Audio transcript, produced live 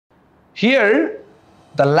Here,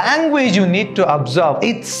 the language you need to observe,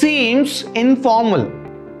 it seems informal,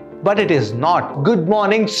 but it is not. Good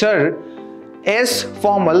morning, sir is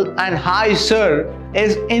formal and hi, sir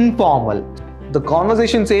is informal. The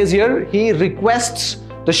conversation says here, he requests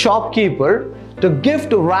the shopkeeper to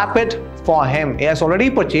gift wrap-it for him. He has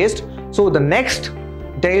already purchased. So the next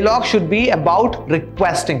dialogue should be about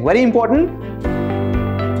requesting. Very important.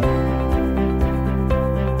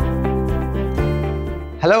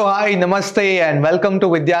 Hello, hi, namaste and welcome to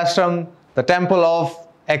Vidhyaashram, the Temple of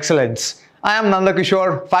Excellence. I am Nanda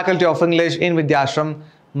Kishore, Faculty of English in Vidhyaashram,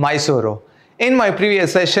 Mysuru. In my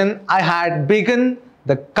previous session, I had begun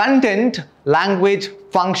the content language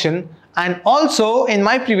function, and also in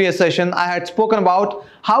my previous session, I had spoken about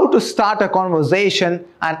how to start a conversation,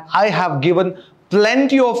 and I have given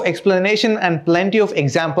plenty of explanation and plenty of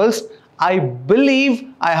examples. I believe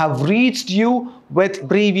I have reached you with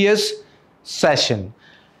previous session.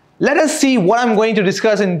 Let us see what I'm going to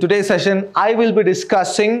discuss in today's session. I will be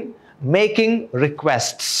discussing making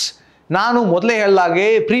requests. ನಾನು ಮೊದಲೇ ಹೇಳಿದಾಗೆ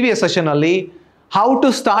previous session ಅಲ್ಲಿ how to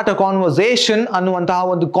start a conversation ಅನ್ನುವಂತಹ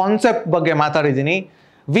ಒಂದು concept ಬಗ್ಗೆ ಮಾತಾಡಿದ್ದೀನಿ.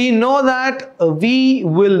 We know that we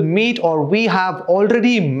will meet or we have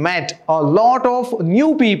already met a lot of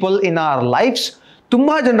new people in our lives.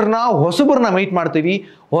 ತುಂಬಾ ಜನರನ್ನ ಹೊಸಬರನ್ನ ಮೀಟ್ ಮಾಡ್ತೀವಿ.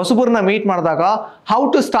 ಹೊಸಬರನ್ನ ಮೀಟ್ ಮಾಡಿದಾಗ how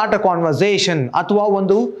to start a conversation ಅಥವಾ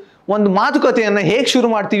ಒಂದು ಮಾತುಕತೆಯನ್ನು ಹೇಗೆ ಶುರು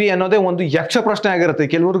ಮಾಡ್ತೀವಿ ಅನ್ನೋದೇ ಒಂದು ಯಕ್ಷ ಪ್ರಶ್ನೆ ಆಗಿರುತ್ತೆ.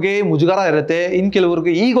 ಕೆಲವರಿಗೆ ಮುಜುಗರ ಇರುತ್ತೆ, ಇನ್ನು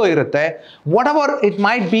ಕೆಲವರಿಗೆ ಈಗೋ ಇರುತ್ತೆ. What ever it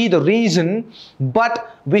might be the reason, but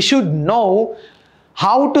we should know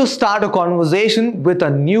how to start a conversation with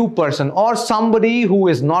a new person or somebody who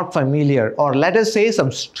is not familiar, or let us say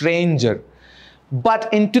some stranger. But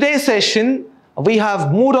in today's session, we have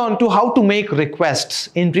moved on to how to make requests.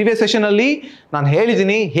 In previous session alli ನಾನು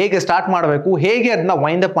ಹೇಳಿದ್ದೀನಿ ಹೇಗೆ start ಮಾಡಬೇಕು, ಹೇಗೆ ಅದನ್ನ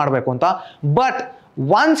wind up ಮಾಡಬೇಕು ಅಂತ. But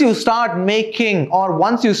once you start making or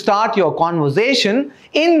once you start your conversation,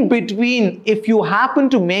 in between, if you happen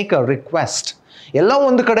to make a request, ಎಲ್ಲೋ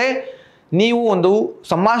ಒಂದು ಕಡೆ ನೀವು ಒಂದು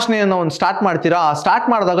ಸಂಭಾಷಣೆಯನ್ನು ಒಂದು ಸ್ಟಾರ್ಟ್ ಮಾಡ್ತೀರಾ. ಸ್ಟಾರ್ಟ್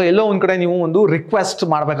ಮಾಡಿದಾಗ ಎಲ್ಲೋ ಒಂದು ಕಡೆ ನೀವು ಒಂದು ರಿಕ್ವೆಸ್ಟ್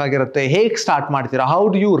ಮಾಡಬೇಕಾಗಿರುತ್ತೆ. ಹೇಗೆ ಸ್ಟಾರ್ಟ್ ಮಾಡ್ತೀರಾ? How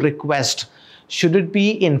do you request? Should it be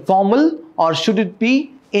in formal R should it be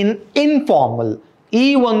in informal? ಈ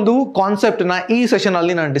ಒಂದು ಕಾನ್ಸೆಪ್ಟನ್ನ ಈ ಸೆಷನ್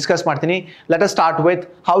ಅಲ್ಲಿ ನಾನು ಡಿಸ್ಕಸ್ ಮಾಡ್ತೀನಿ. Let us start with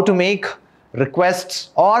how to make ರಿಕ್ವೆಸ್ಟ್ಸ್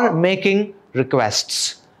are making requests.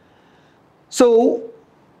 So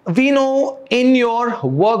we know in your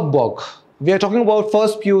workbook, we are talking about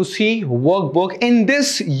first PUC workbook. In this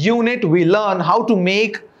unit, we learn how to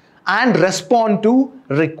make and respond to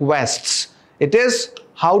requests. It is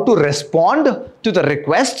how to respond to the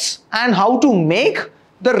requests and how to make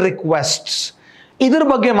the requests. ಇದರ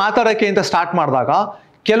ಬಗ್ಗೆ ಮಾತಾಡೋಕ್ಕೆ ಅಂತ start ಮಾಡಿದಾಗ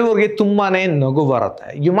ಕೆಲವರಿಗೆ ತುಂಬಾನೇ ನಗು ಬರುತ್ತೆ.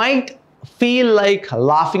 You might feel like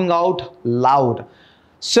laughing out loud.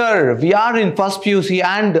 Sir, we are in first PUC,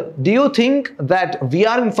 and do you think that we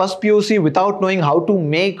are in first PUC without knowing how to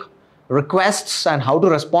make requests and how to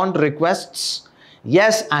respond to requests?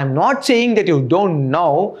 Yes, I'm not saying that you don't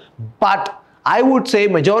know, but I would say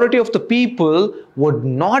majority of the people would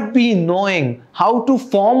not be knowing how to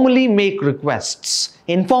formally make requests.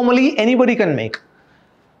 Informally, anybody can make.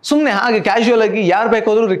 ಸುಮ್ಮನೆ ಹಾಗೆ casual ಆಗಿ ಯಾರು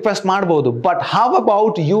ಬೇಕಾದರೂ request ಮಾಡ್ಬೋದು. But how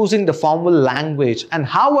about using the formal language and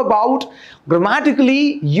how about grammatically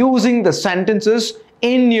using the sentences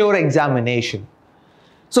in your examination?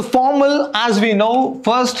 So formal, as we know,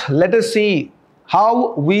 first let us see how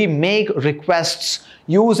we make ರಿಕ್ವೆಸ್ಟ್ಸ್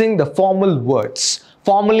using the formal words.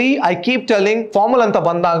 Formally, I keep telling, formal anta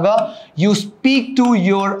bandaga, you speak to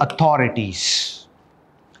your authorities.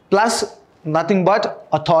 Plus, nothing but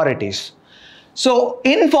authorities. So,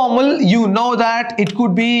 informal, you know that it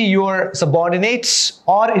could be your subordinates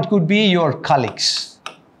or it could be your colleagues.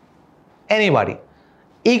 Anybody.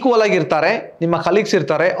 Equal agirtare, nimma colleagues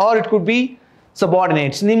irtare, or it could be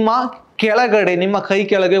subordinates. Nimma kelagade, nimma kai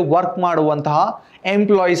kelage work maduvantaha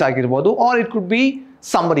employees agirbodu, or it could be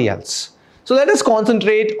somebody else. So let us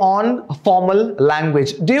concentrate on formal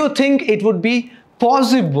language. Do you think it would be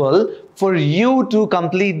possible for you to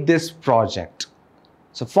complete this project?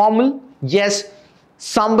 So formal, yes,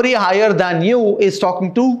 somebody higher than you is talking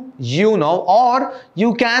to you now, or you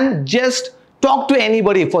can just talk to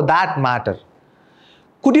anybody for that matter.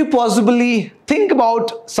 Could you possibly think about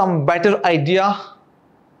some better idea?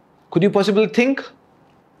 Could you possibly think?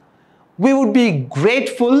 We would be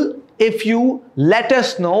grateful if you let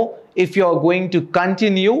us know if you are going to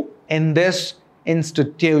continue in this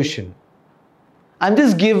institution. I'm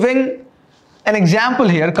just giving an example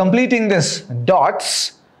here, completing this dots.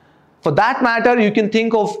 For that matter, you can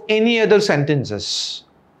think of any other sentences.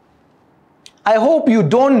 I hope you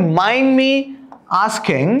don't mind me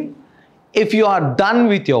asking if you are done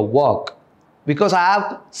with your work, because I have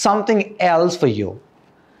something else for you.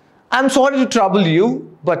 I'm sorry to trouble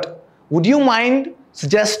you, but would you mind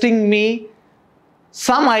suggesting me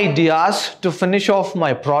some ideas to finish off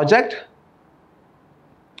my project?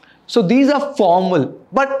 So these are formal,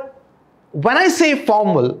 but when I say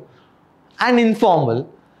formal and informal,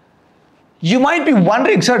 you might be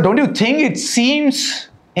wondering, sir, don't you think it seems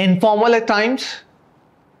informal at times?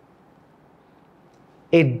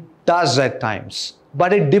 It does at times,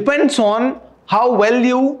 but it depends on how well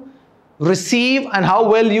you receive and how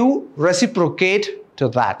well you reciprocate to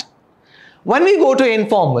that. When we go to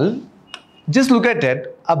informal, just look at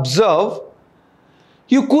it, observe,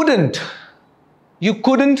 you couldn't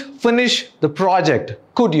finish the project,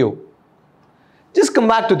 could you? Just come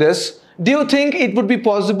back to this. Do you think it would be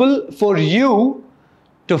possible for you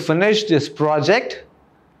to finish this project?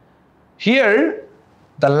 Here,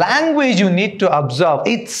 the language you need to observe,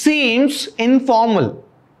 it seems informal,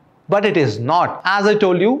 but it is not. As I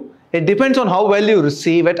told you, it depends on how well you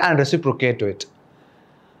receive it and reciprocate to it.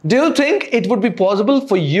 Do you think it would be possible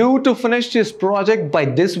for you to finish this project by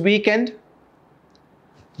this weekend?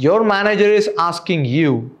 Your manager is asking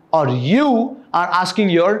you, or you are asking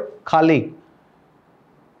your colleague.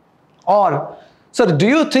 Or, sir, do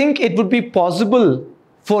you think it would be possible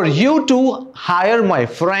for you to hire my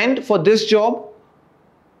friend for this job?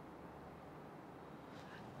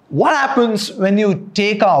 What happens when you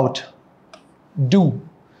take out do?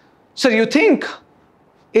 So you think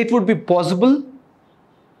it would be possible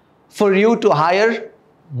for you to hire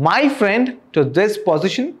my friend to this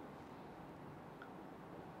position?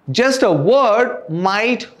 Just a word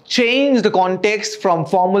might change the context from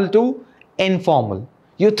formal to informal.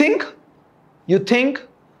 You think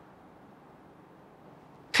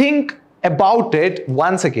about it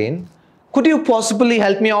once again. Could you possibly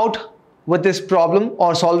help me out with this problem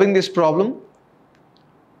or solving this problem?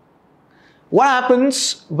 What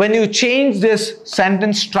happens when you change this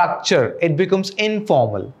sentence structure? It becomes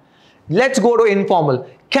informal. Let's go to informal.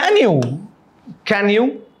 Can you?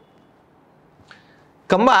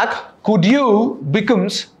 Come back. Could you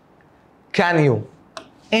becomes can you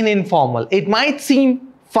in informal. It might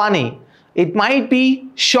seem funny. It might be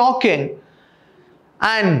shocking.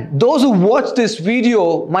 And those who watch this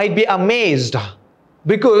video might be amazed,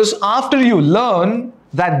 because after you learn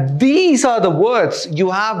that these are the words you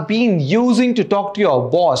have been using to talk to your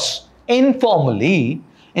boss informally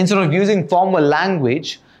instead of using formal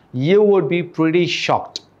language, you would be pretty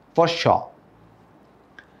shocked for sure.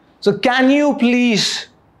 So can you please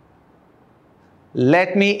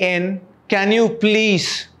let me in? Can you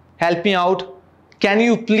please help me out? Can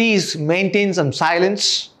you please maintain some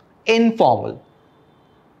silence? Informal.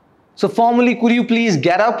 So formally, could you please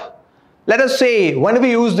get up? Let us say, when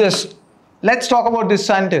we use this, let's talk about this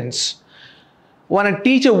sentence. When a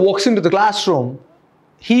teacher walks into the classroom,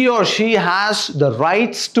 he or she has the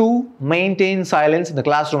rights to maintain silence in the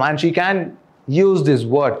classroom, and she can use this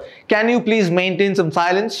word. Can you please maintain some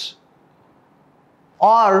silence?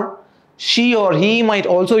 Or she or he might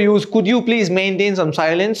also use, could you please maintain some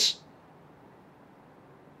silence?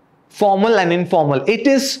 Formal and informal. It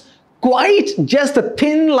is quite just a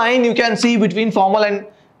thin line you can see between formal and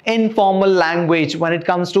informal language when it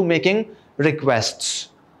comes to making requests.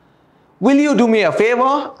 Will you do me a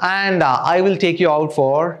favor and I will take you out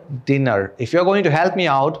for dinner? If you're going to help me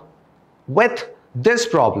out with this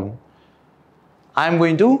problem, I'm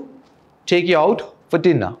going to take you out for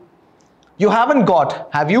dinner. You haven't got,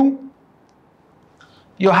 have you?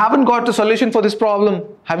 You haven't got the solution for this problem,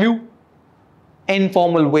 have you?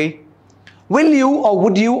 Informal way. Will you or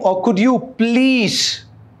would you or could you please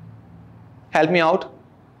help me out?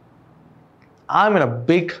 I'm in a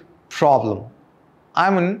big problem.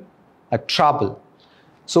 I'm in a trouble.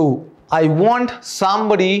 So I want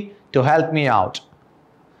somebody to help me out.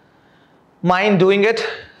 Mind doing it?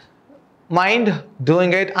 Mind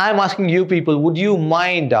doing it? I'm asking you people, would you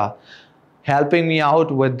mind helping me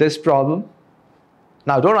out with this problem?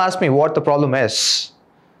 Now don't ask me what the problem is.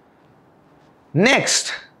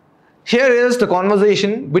 Next, here is the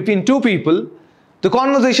conversation between two people. The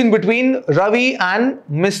conversation between Ravi and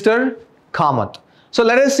Mr. Kamath. So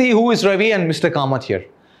let us see who is Ravi and Mr. Kamath here.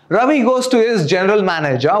 Ravi goes to his general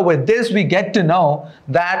manager. With this, we get to know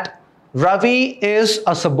that Ravi is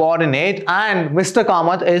a subordinate and Mr.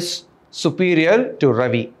 Kamath is superior to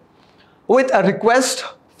Ravi, with a request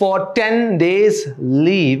for 10 days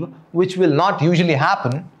leave, which will not usually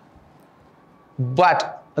happen.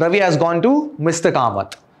 But Ravi has gone to Mr.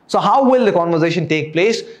 Kamath. So how will the conversation take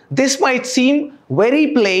place? This might seem very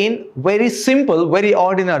plain, very simple, very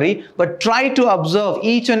ordinary, but try to observe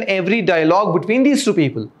each and every dialogue between these two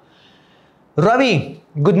people. Ravi,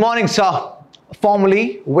 good morning, sir.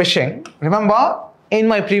 Formally wishing. Remember, in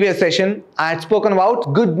my previous session, I had spoken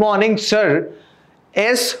about good morning, sir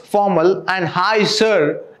is formal and hi,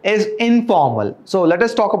 sir is informal. So let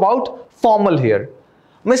us talk about formal here.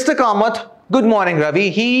 Mr. Kamath, good morning, Ravi.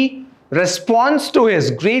 He responds to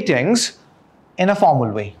his greetings in a formal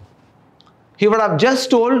way. He would have just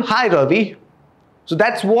told, hi, Ravi. So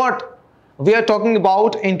that's what we are talking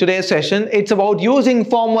about in today's session. It's about using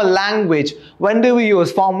formal language. When do we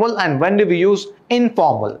use formal and when do we use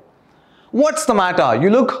informal? What's the matter? You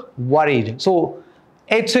look worried. So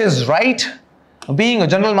it's his right. Being a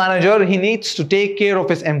general manager, he needs to take care of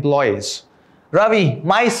his employees. Ravi,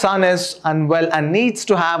 my son is unwell and needs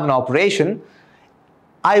to have an operation.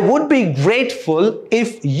 I would be grateful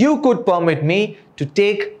if you could permit me to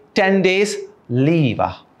take 10 days leave.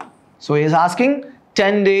 So he is asking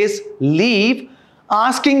 10 days leave.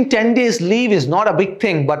 Asking 10 days leave is not a big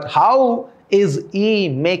thing, but how is he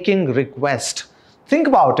making request? Think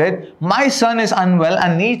about it. My son is unwell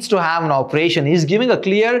and needs to have an operation. He's giving a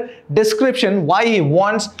clear description why he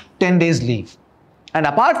wants 10 days leave. And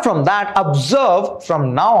apart from that, observe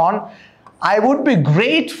from now on, I would be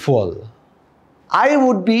grateful. I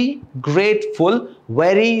would be grateful,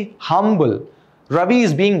 very humble. Ravi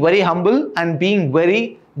is being very humble and being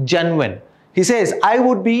very genuine. He says, I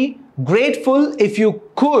would be grateful if you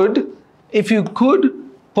could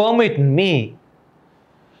permit me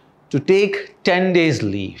to take 10 days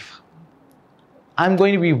leave. I'm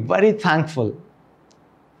going to be very thankful.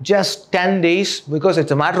 Just 10 days because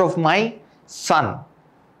it's a matter of my son.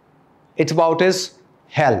 It's about his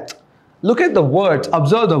health. Look at the words.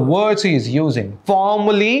 Observe the words he is using.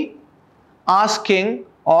 Formally asking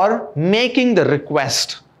or making the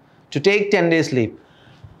request to take 10 days leave.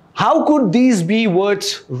 How could these be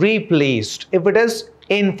words replaced if it is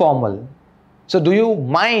informal? So do you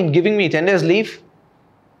mind giving me 10 days leave?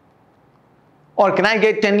 Or can I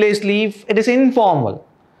get 10 days leave? It is informal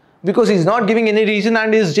because he's not giving any reason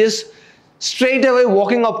and is just straight away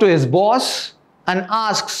walking up to his boss and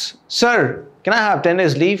asks, sir, can I have 10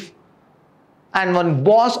 days leave? And when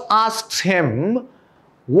boss asks him,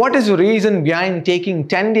 what is the reason behind taking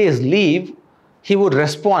 10 days leave? He would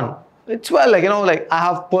respond, it's well, I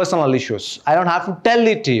have personal issues. I don't have to tell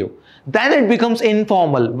it to you. Then it becomes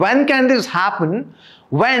informal. When can this happen?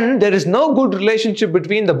 When there is no good relationship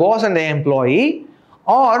between the boss and the employee,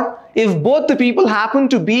 or if both the people happen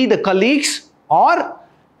to be the colleagues, or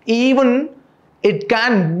even it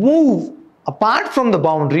can move apart from the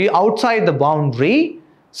boundary, outside the boundary,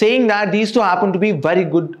 saying that these two happen to be very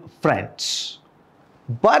good friends.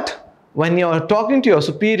 But when you're talking to your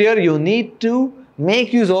superior, you need to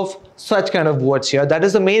make use of such kind of words here. That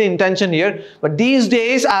is the main intention here. But these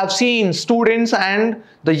days I've seen students and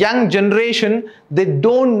the young generation, they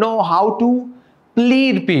don't know how to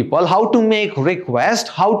plead people, how to make requests,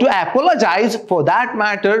 how to apologize for that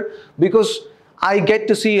matter, because I get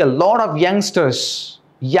to see a lot of youngsters,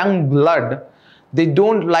 young blood, they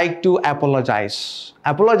don't like to apologize.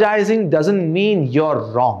 Apologizing doesn't mean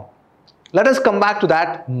you're wrong. Let us come back to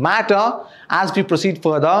that matter as we proceed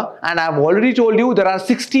further. And I've already told you there are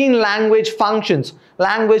 16 language functions,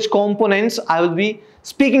 language components I will be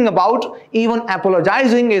speaking about. Even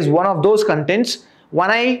apologizing is one of those contents. When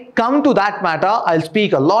I come to that matter, I'll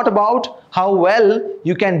speak a lot about how well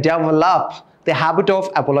you can develop the habit of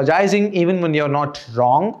apologizing even when you're not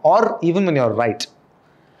wrong or even when you're right.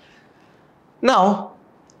 Now,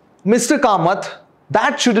 Mr. Kamath,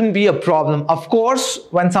 that shouldn't be a problem. Of course,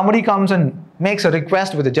 when somebody comes and makes a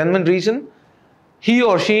request with a genuine reason, he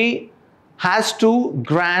or she has to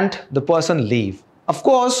grant the person leave. Of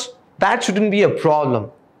course, that shouldn't be a problem.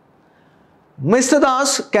 Mr.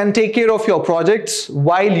 Das can take care of your projects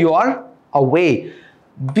while you are away.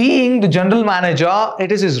 Being the general manager,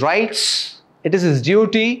 it is his rights, it is his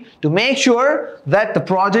duty to make sure that the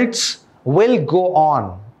projects will go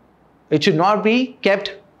on. It should not be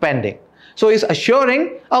kept pending. So he's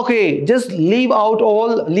assuring, okay, just leave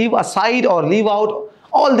aside or leave out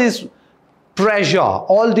all this pressure,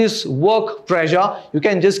 all this work pressure. You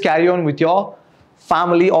can just carry on with your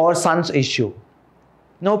family or son's issue.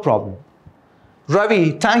 No problem.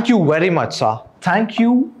 Ravi, thank you very much, sir. Thank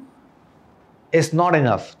you is not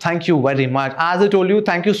enough. Thank you very much. As I told you,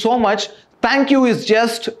 thank you so much. Thank you is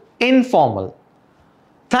just informal.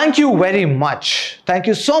 Thank you very much. Thank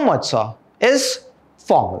you so much, sir, is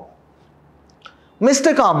formal.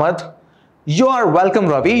 Mr. Kamath, you are welcome,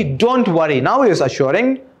 Ravi. Don't worry. Now he is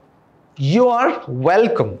assuring, you are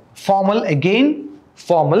welcome. Formal again,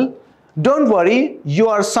 formal. Don't worry,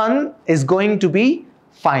 your son is going to be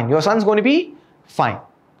fine. Your son's going to be fine.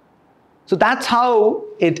 So that's how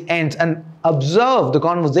it ends. And observe the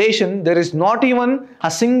conversation. There is not even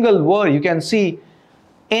a single word. You can see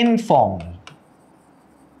informal.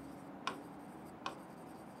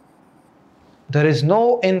 There is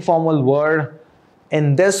no informal word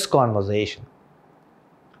in this conversation.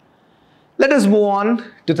 Let us move on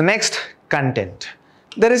to the next content.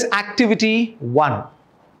 There is activity 1.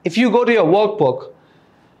 If you go to your workbook,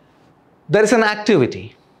 there is an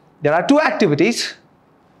activity. There are 2 activities.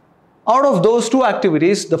 Out of those 2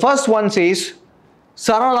 activities, the first one says,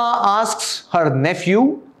 Sarala asks her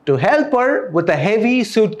nephew to help her with a heavy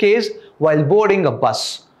suitcase while boarding a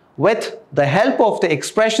bus. With the help of the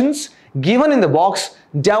expressions given in the box,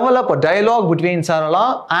 develop a dialogue between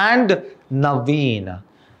Sarala and Naveen.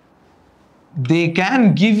 They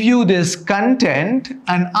can give you this content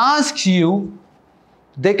and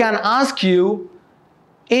they can ask you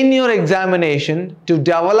in your examination to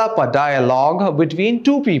develop a dialogue between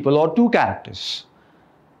 2 people or 2 characters.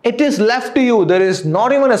 It is left to you. There is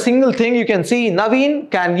not even a single thing you can see. Naveen,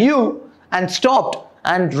 can you? And stopped.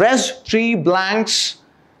 And rest 3 blanks.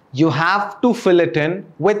 You have to fill it in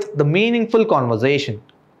with the meaningful conversation.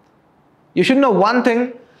 You should know one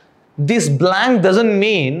thing. This blank doesn't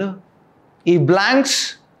mean ಈ blanks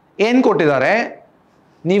ಏನು ಕೊಟ್ಟಿದ್ದಾರೆ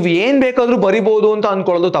ನೀವು ಏನು ಬೇಕಾದರೂ ಬರಿಬಹುದು ಅಂತ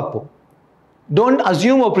ಅನ್ಕೊಳ್ಳೋದು ತಪ್ಪು. Don't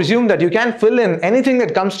assume or presume that you can fill in anything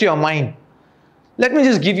that comes to your mind. Let me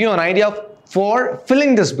just give you an idea for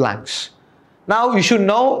filling these blanks. Now you should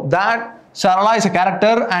know that Sarala is a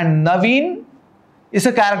character and Naveen is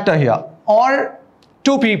a character here, or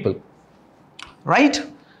 2 people, right?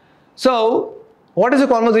 So what is the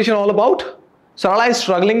conversation all about? Sarala is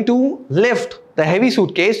struggling to lift the heavy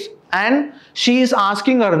suitcase and she is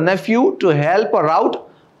asking her nephew to help her out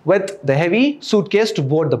with the heavy suitcase to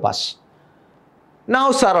board the bus. Now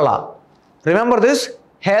Sarala, remember this,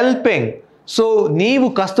 helping. So ನೀವು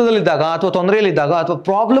ಕಷ್ಟದಲ್ಲಿದ್ದಾಗ ಅಥವಾ ತೊಂದರೆಯಲ್ಲಿದ್ದಾಗ ಅಥವಾ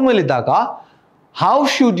problem ಅಲ್ಲಿದ್ದಾಗ how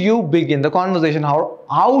should you begin the conversation?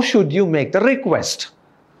 How should you make the request?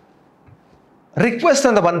 Request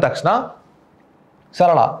ಅಂತ ಬಂದ ತಕ್ಷಣ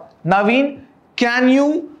Sarala, Naveen, can you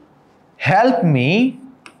help me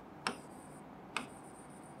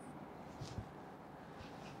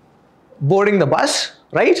boarding the bus,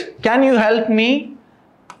 right? Can you help me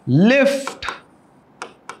lift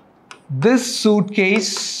this suitcase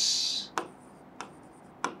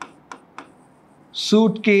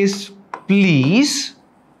please?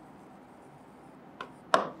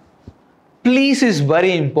 Please is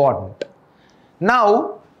very important. Now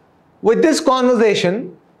with this conversation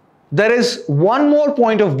there is one more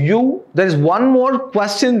point of view, there is one more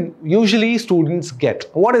question usually students get.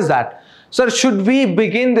 What is that? Sir, should we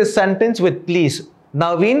begin this sentence with please?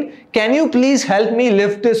 Naveen, can you please help me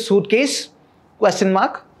lift this suitcase? Question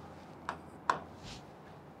mark.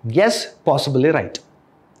 Yes, possibly right.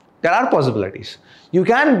 There are possibilities. You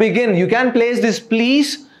can begin, you can place this please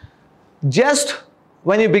just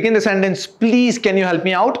when you begin the sentence, please can you help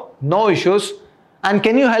me out? No issues. And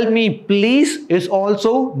can you help me please is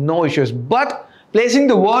also no issues. But placing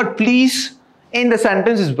the word please in the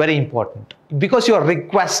sentence is very important because you are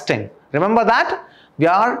requesting. Remember that? We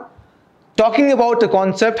are talking about the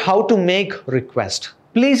concept how to make request.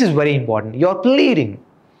 Please is very important. You are pleading.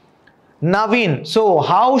 Naveen. So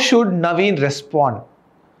how should Naveen respond?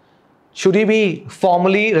 Should he be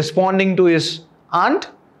formally responding to his aunt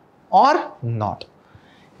or not?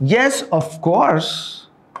 Yes, of course.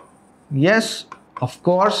 Yes, of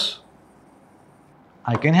course.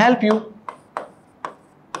 I can help you.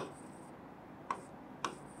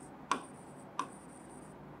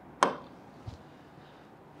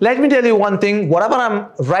 Let me tell you one thing, whatever I'm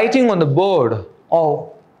writing on the board or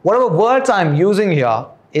whatever words I'm using here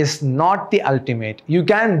is not the ultimate. You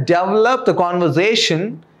can develop the conversation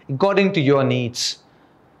according to your needs.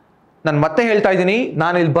 ನಾನು ಮತ್ತೆ ಹೇಳ್ತಾ ಇದ್ದೀನಿ,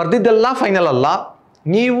 ನಾನು ಇಲ್ಲಿ ಬರ್ದಿದ್ದೆಲ್ಲ final ಅಲ್ಲ.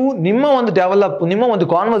 ನೀವು ನಿಮ್ಮ ಒಂದು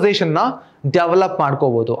ಕಾನ್ವರ್ಸೇಷನ್ನ ಡೆವಲಪ್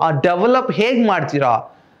ಮಾಡ್ಕೋಬಹುದು. ಆ ಡೆವಲಪ್ ಹೇಗೆ ಮಾಡ್ತೀರಾ?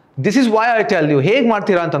 This is why I tell you. ಹೇಗೆ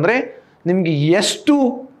ಮಾಡ್ತೀರಾ ಅಂತಂದರೆ ನಿಮಗೆ ಎಷ್ಟು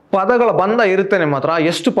ಪದಗಳ ಬಂಧ ಇರುತ್ತೆ ನಿಮ್ಮ ಹತ್ರ,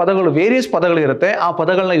 ಎಷ್ಟು ಪದಗಳು ವೇರಿಯಸ್ ಪದಗಳಿರುತ್ತೆ, ಆ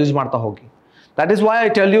ಪದಗಳನ್ನ ಯೂಸ್ ಮಾಡ್ತಾ ಹೋಗಿ. That is why I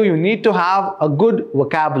tell you, you need to have a good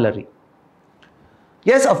vocabulary.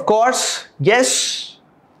 Yes, of course. Yes,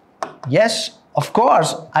 of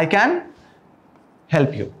course, I can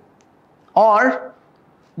help you. Or,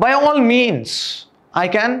 by all means, I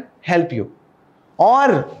can help you. Or,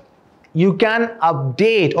 you can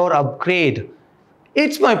update or upgrade.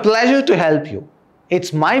 It's my pleasure to help you.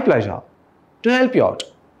 It's my pleasure to help you out.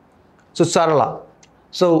 So, Sarala.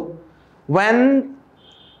 So, when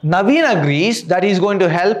Naveen agrees that he's going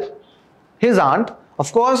to help his aunt, of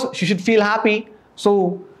course, she should feel happy. So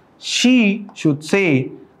she should say,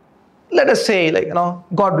 let us say, like,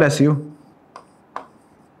 God bless you.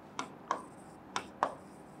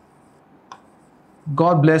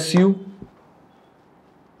 God bless you.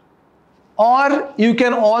 Or you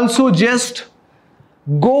can also just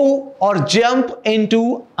go or jump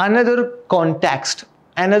into another context,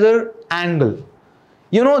 another angle.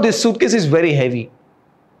 You know, this suitcase is very heavy.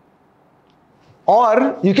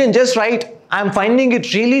 Or you can just write, I'm finding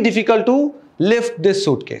it really difficult to lift this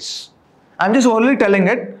suitcase. I'm just only telling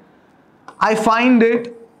it, I find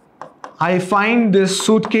this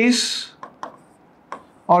suitcase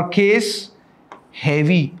or case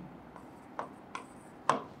heavy.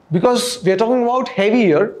 Because we are talking about heavy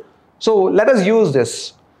here, so let us use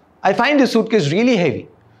this. I find this suitcase really heavy.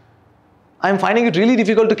 I'm finding it really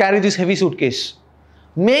difficult to carry this heavy suitcase.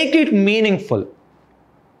 Make it meaningful,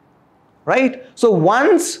 right? So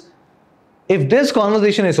once, if this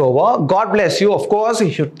conversation is over, God bless you, of course,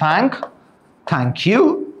 you should thank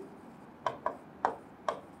you,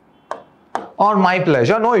 or my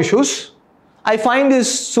pleasure, no issues. I find this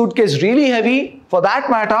suitcase really heavy. For that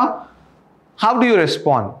matter, how do you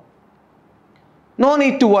respond? No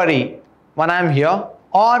need to worry when I'm here,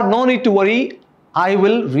 or no need to worry, I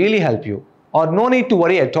will really help you, or no need to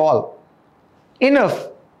worry at all. Enough.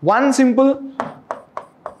 One simple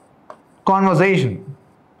conversation.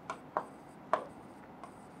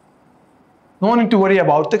 No need to worry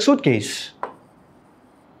about the suitcase,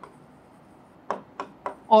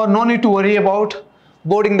 or no need to worry about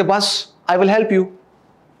boarding the bus, I will help you.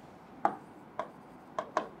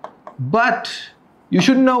 But you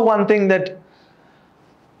should know one thing, that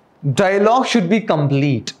dialogue should be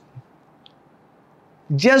complete.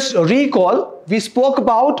 Just recall, we spoke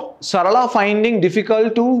about Sarala finding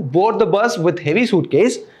difficult to board the bus with heavy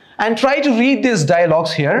suitcase, and try to read these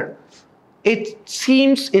dialogues here. It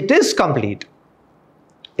seems it is complete.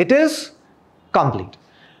 It is complete.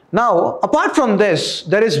 Now, apart from this,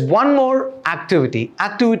 there is one more activity.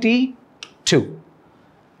 Activity 2.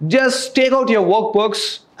 Just take out your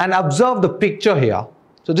workbooks and observe the picture here.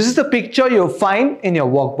 So this is the picture you find in your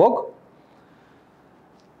workbook.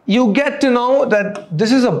 You get to know that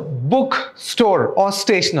this is a book store or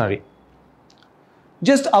stationery.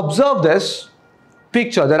 Just observe this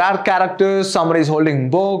picture. There are characters, somebody is holding a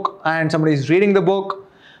book and somebody is reading the book.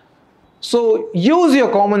 So use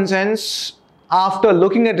your common sense after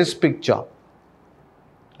looking at this picture.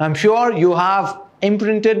 I'm sure you have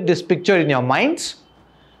imprinted this picture in your minds.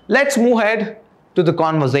 Let's move ahead to the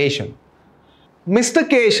conversation. Mr.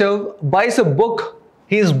 Keshav buys a book.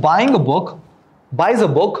 He is buying a book, buys a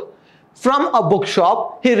book from a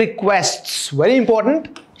bookshop. He requests, very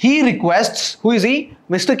important, he requests, who is he?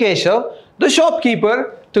 Mr. Keshav, the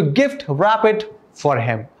shopkeeper, to gift wrap it for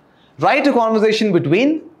him. Write a conversation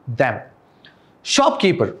between them.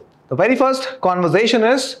 Shopkeeper. The very first conversation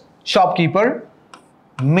is shopkeeper.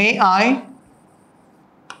 May I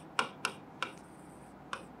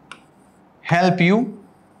help you?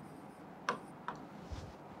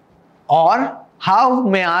 Or how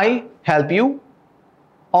may I help you?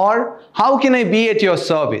 Or how can I be at your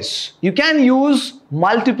service? You can use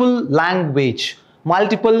multiple language,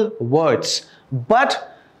 multiple words, but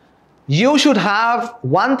you should have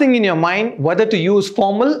one thing in your mind, whether to use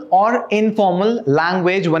formal or informal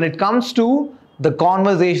language when it comes to the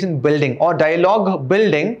conversation building or dialogue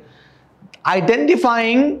building.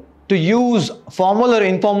 Identifying to use formal or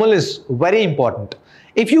informal is very important.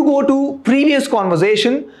 If you go to previous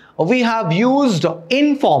conversation, we have used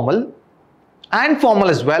informal and formal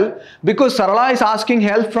as well, because Sarala is asking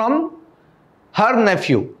help from her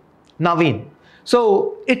nephew, Naveen.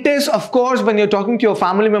 So it is, of course, when you're talking to your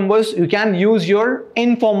family members, you can use your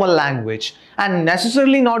informal language, and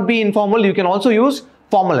necessarily not be informal, you can also use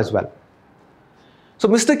formal as well. So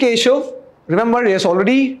Mr. Keshav, remember, he has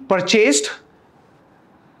already purchased.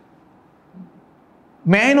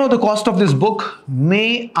 May I know the cost of this book?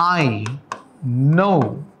 May I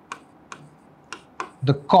know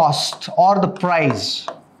the cost or the price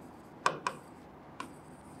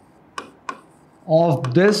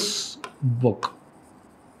of this book?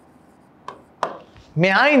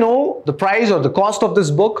 May I know the price or the cost of this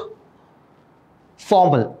book?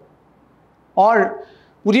 Formal. Or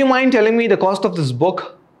would you mind telling me the cost of this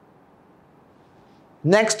book?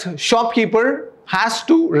 Next, shopkeeper has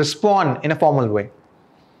to respond in a formal way.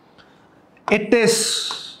 It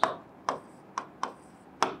is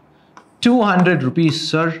 200 rupees,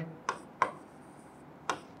 sir.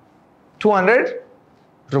 200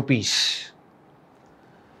 rupees.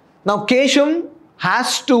 Now Keshav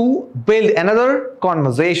has to build another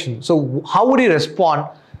conversation. So how would he respond?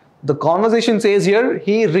 The conversation says here,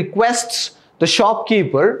 he requests the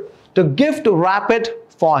shopkeeper to gift wrap it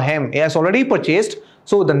for him. He has already purchased.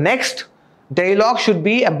 So the next dialogue should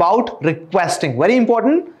be about requesting. Very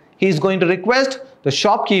important. He is going to request the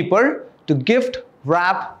shopkeeper to gift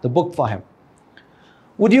wrap the book for him.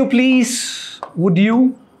 would you please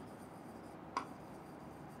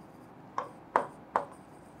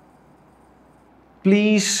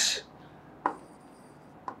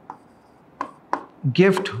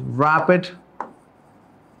gift wrap it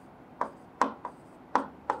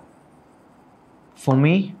for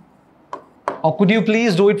me? Or could you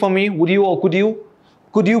please do it for me? Would you or could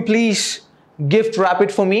you please gift wrap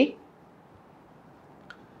it for me?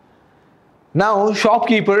 Now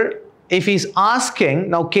shopkeeper, if he's asking,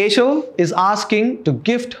 now Keshav is asking to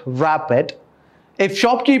gift wrap it. If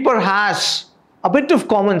shopkeeper has a bit of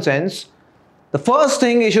common sense, the first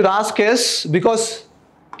thing he should ask is, because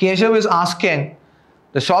Keshav is asking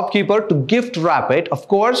the shopkeeper to gift wrap it, of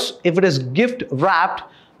course, if it is gift wrapped,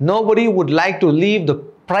 nobody would like to leave the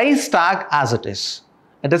price tag as it is.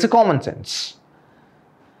 It is a common sense.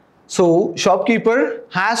 So shopkeeper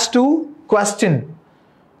has to question,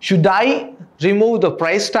 should I remove the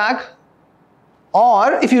price tag?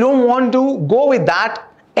 Or if you don't want to go with that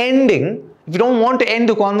ending, if you don't want to end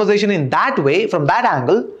the conversation in that way, from that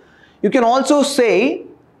angle, you can also say,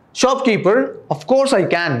 shopkeeper, of course I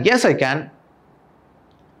can, yes I can,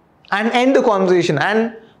 and end the conversation.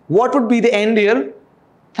 And what would be the end here?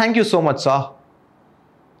 Thank you so much, sir.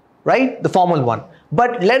 Right? The formal one.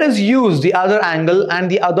 But let us use the other angle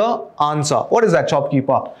and the other answer. What is that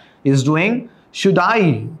shopkeeper is doing? Should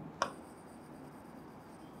I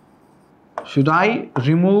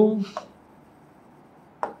remove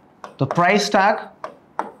the price tag?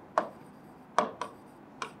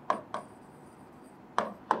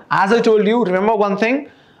 As I told you, remember one thing,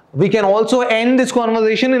 we can also end this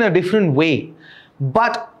conversation in a different way.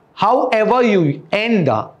 But however you end,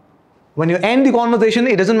 when you end the conversation,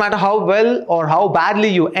 it doesn't matter how well or how badly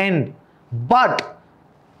you end. But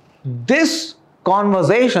this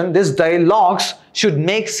conversation, this dialogues should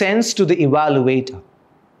make sense to the evaluator.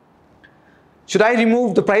 Should I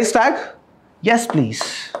remove the price tag? Yes,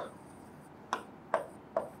 please.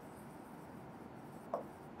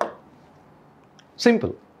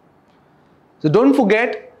 Simple. So don't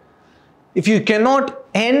forget, if you cannot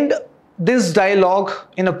end this dialogue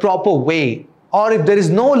in a proper way, or if there is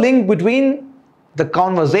no link between the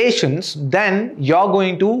conversations, then you're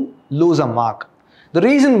going to lose a mark. The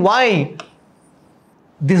reason why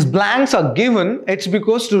these blanks are given, it's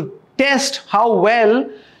because to test how well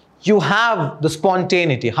you have the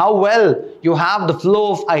spontaneity, how well you have the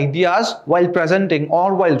flow of ideas while presenting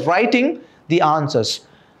or while writing the answers.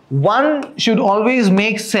 One should always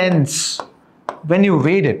make sense when you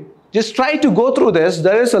read it. Just try to go through this.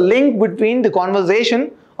 There is a link between the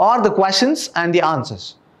conversation or the questions and the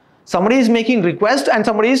answers. Somebody is making request and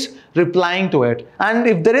somebody is replying to it. And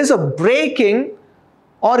if there is a breaking,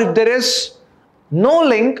 or if there is no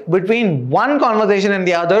link between one conversation and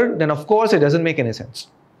the other, then of course it doesn't make any sense.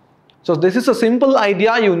 So this is a simple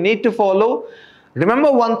idea you need to follow.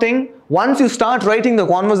 Remember one thing, once you start writing the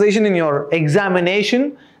conversation in your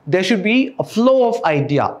examination, there should be a flow of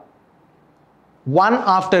idea, one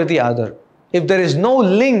after the other. If there is no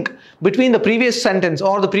link between the previous sentence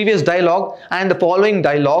or the previous dialogue and the following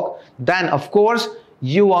dialogue, then of course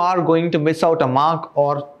you are going to miss out a mark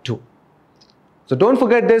or two. So don't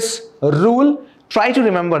forget this rule. Try to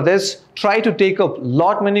remember this. Try to take up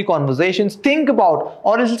many conversations. Think about,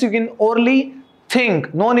 or else you can orally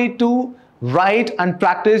think. No need to write and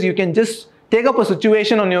practice. You can just take up a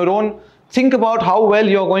situation on your own. Think about how well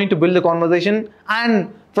you're going to build the conversation,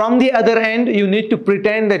 and from the other end, you need to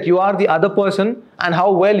pretend that you are the other person and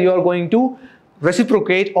how well you are going to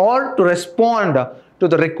reciprocate or to respond to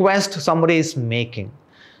the request somebody is making.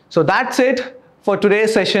 So that's it for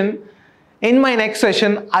today's session. In my next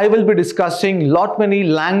session, I will be discussing many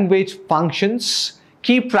language functions.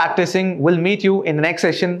 Keep practicing. We'll meet you in the next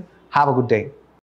session. Have a good day.